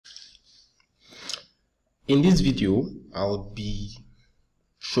In this video, I'll be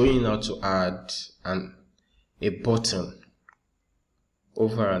showing how to add a button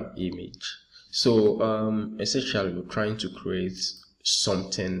over an image. So essentially we're trying to create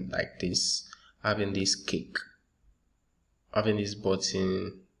something like this, having this cake, having this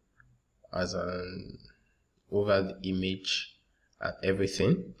button as an over the image and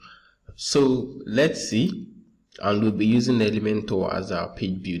everything. So let's see, and we'll be using Elementor as our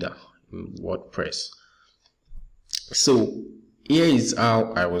page builder in WordPress. So here is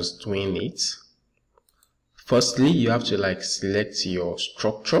how I was doing it. Firstly, you have to select your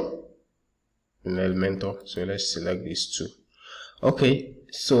structure in Elementor. So let's select these two. Okay,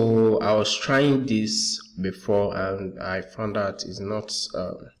 so I was trying this before and I found out it's not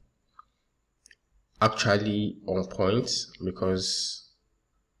actually on point, because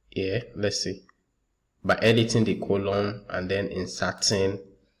let's see, by editing the column and then inserting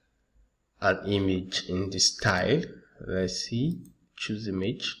an image in the style. Let's see, choose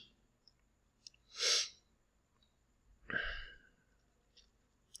image.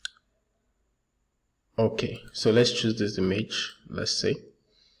 Okay, so let's choose this image. Let's see.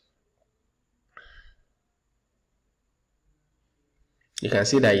 You can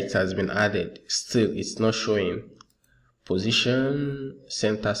see that it has been added. Still, it's not showing. Position,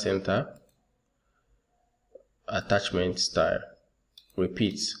 center, attachment style,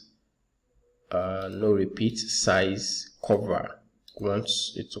 repeat, no repeat, size, cover.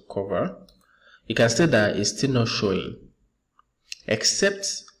 Wants it to cover. You can see that it's still not showing,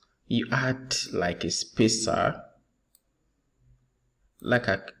 except you add like a spacer, like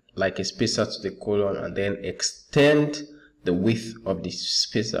a spacer to the column, and then extend the width of the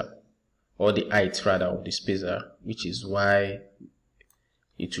spacer, or the height rather of the spacer, which is why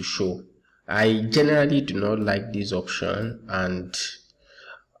it will show. I generally do not like this option, and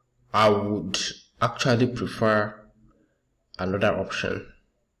I would actually prefer another option.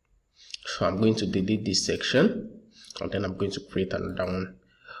 So I'm going to delete this section and then I'm going to create another one.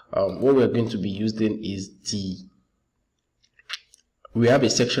 What we're going to be using is we have a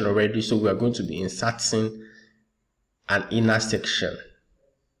section already, so we are going to be inserting an inner section.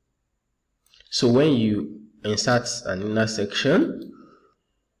 So when you insert an inner section,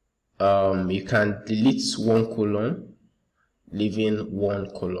 you can delete one column, leaving one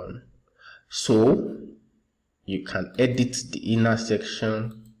column. So you can edit the inner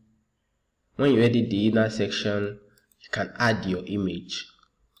section. When you edit the inner section, you can add your image.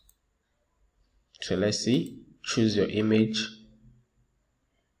 So let's see, choose your image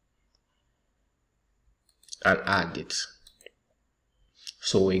and add it.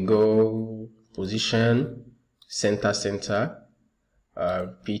 So we go position, center,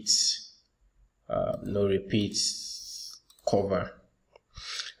 repeat, no repeats, cover.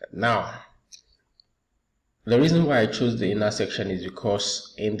 Now, the reason why I chose the inner section is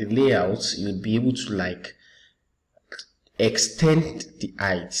because in the layouts you'll be able to extend the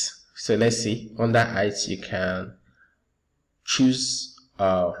height. So let's see, under height you can choose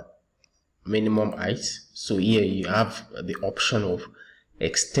minimum height. So here you have the option of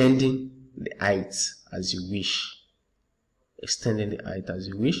extending the height as you wish. Extending the height as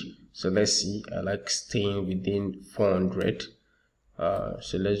you wish. So let's see, I like staying within 400.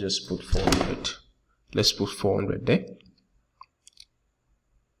 So let's just put 400. Let's put 400 there.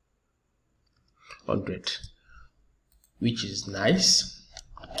 100, which is nice.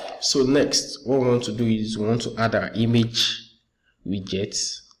 So next, what we want to do is we want to add our image widget.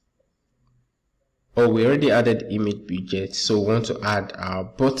 Oh, we already added image widget, so we want to add our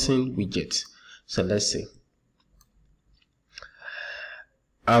button widget. So let's see.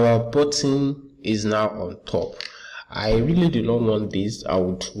 Our button is now on top. I really do not want this. I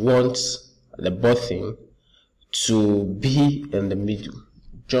would want the button to be in the middle,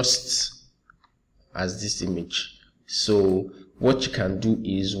 just as this image. So what you can do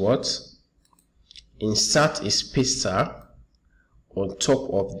is insert a spacer on top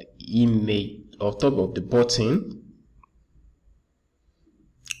of the image, on top of the button,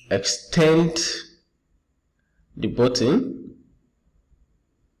 extend the button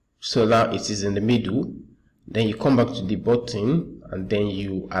so that it is in the middle. Then you come back to the button and then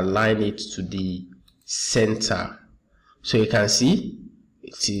you align it to the center. So you can see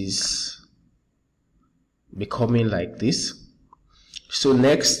it is becoming like this. So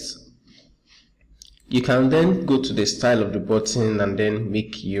next, you can then go to the style of the button and then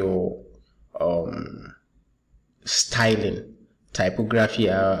make your styling. Typography,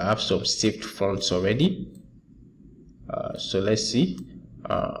 I have some saved fonts already. So let's see,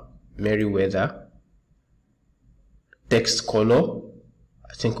 Merriweather. Text color,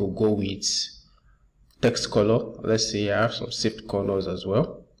 I think we'll go with text color. Let's say I have some saved colors as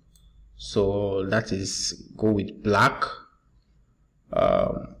well, so that is go with black.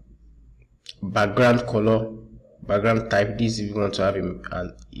 Background color, background type, this if you want to have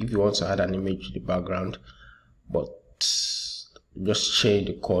if you want to add an image to the background, but just change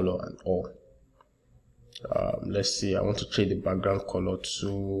the color and all. Let's see, I want to change the background color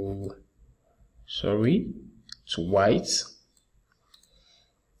to white.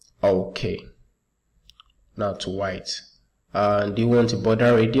 Okay, now to white. Do you want a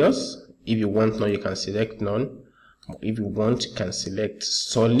border radius? If you want none, you can select none. If you want, you can select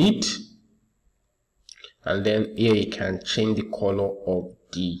solid, and then here you can change the color of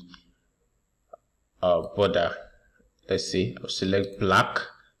the border. Let's say I'll select black.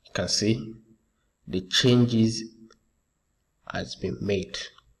 You can see the changes has been made.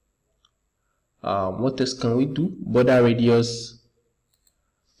 What else can we do? Border radius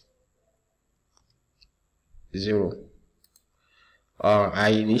 0. I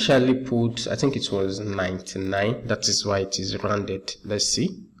initially put, I think it was 99. That is why it is rounded. Let's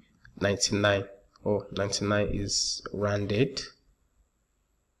see, 99. Oh, 99 is rounded.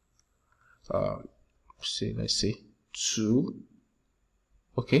 Let's see 2.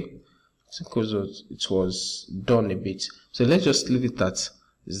 Okay, because it was done a bit, so let's just leave it at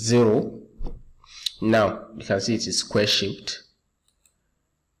 0. Now you can see it is square shaped,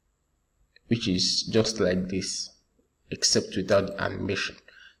 which is just like this, except without the animation.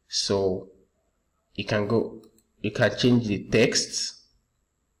 So you can change the text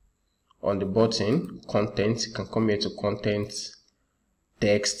on the button, content. You can come here to content,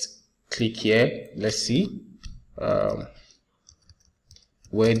 text, click here. Let's see,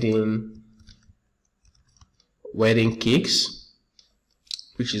 wedding cakes,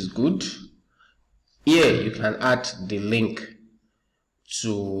 which is good. Here you can add the link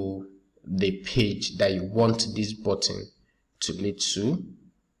to the page that you want this button to lead to.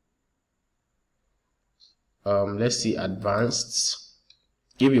 Let's see, advanced.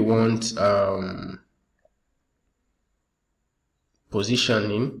 If you want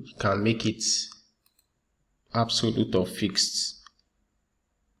positioning, you can make it absolute or fixed.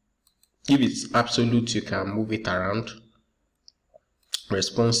 If it's absolute, you can move it around.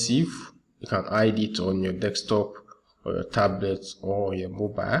 Responsive, you can hide it on your desktop or your tablet or your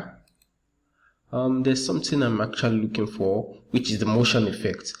mobile. There's something I'm actually looking for, which is the motion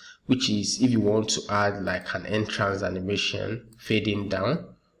effect, which is if you want to add like an entrance animation fading down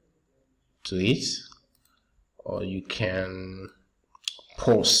to it, or you can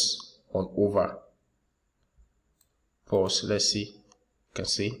pause on over. Pause, let's see, you can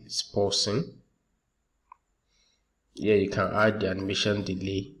see it's pausing. Yeah, you can add the animation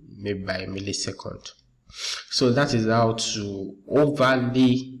delay maybe by a millisecond. So that is how to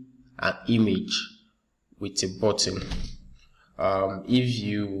overlay an image with a button. If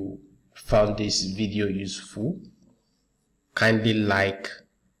you found this video useful, kindly like,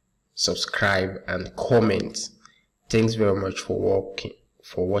 subscribe and comment. Thanks very much for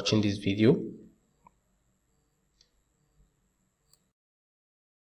watching this video.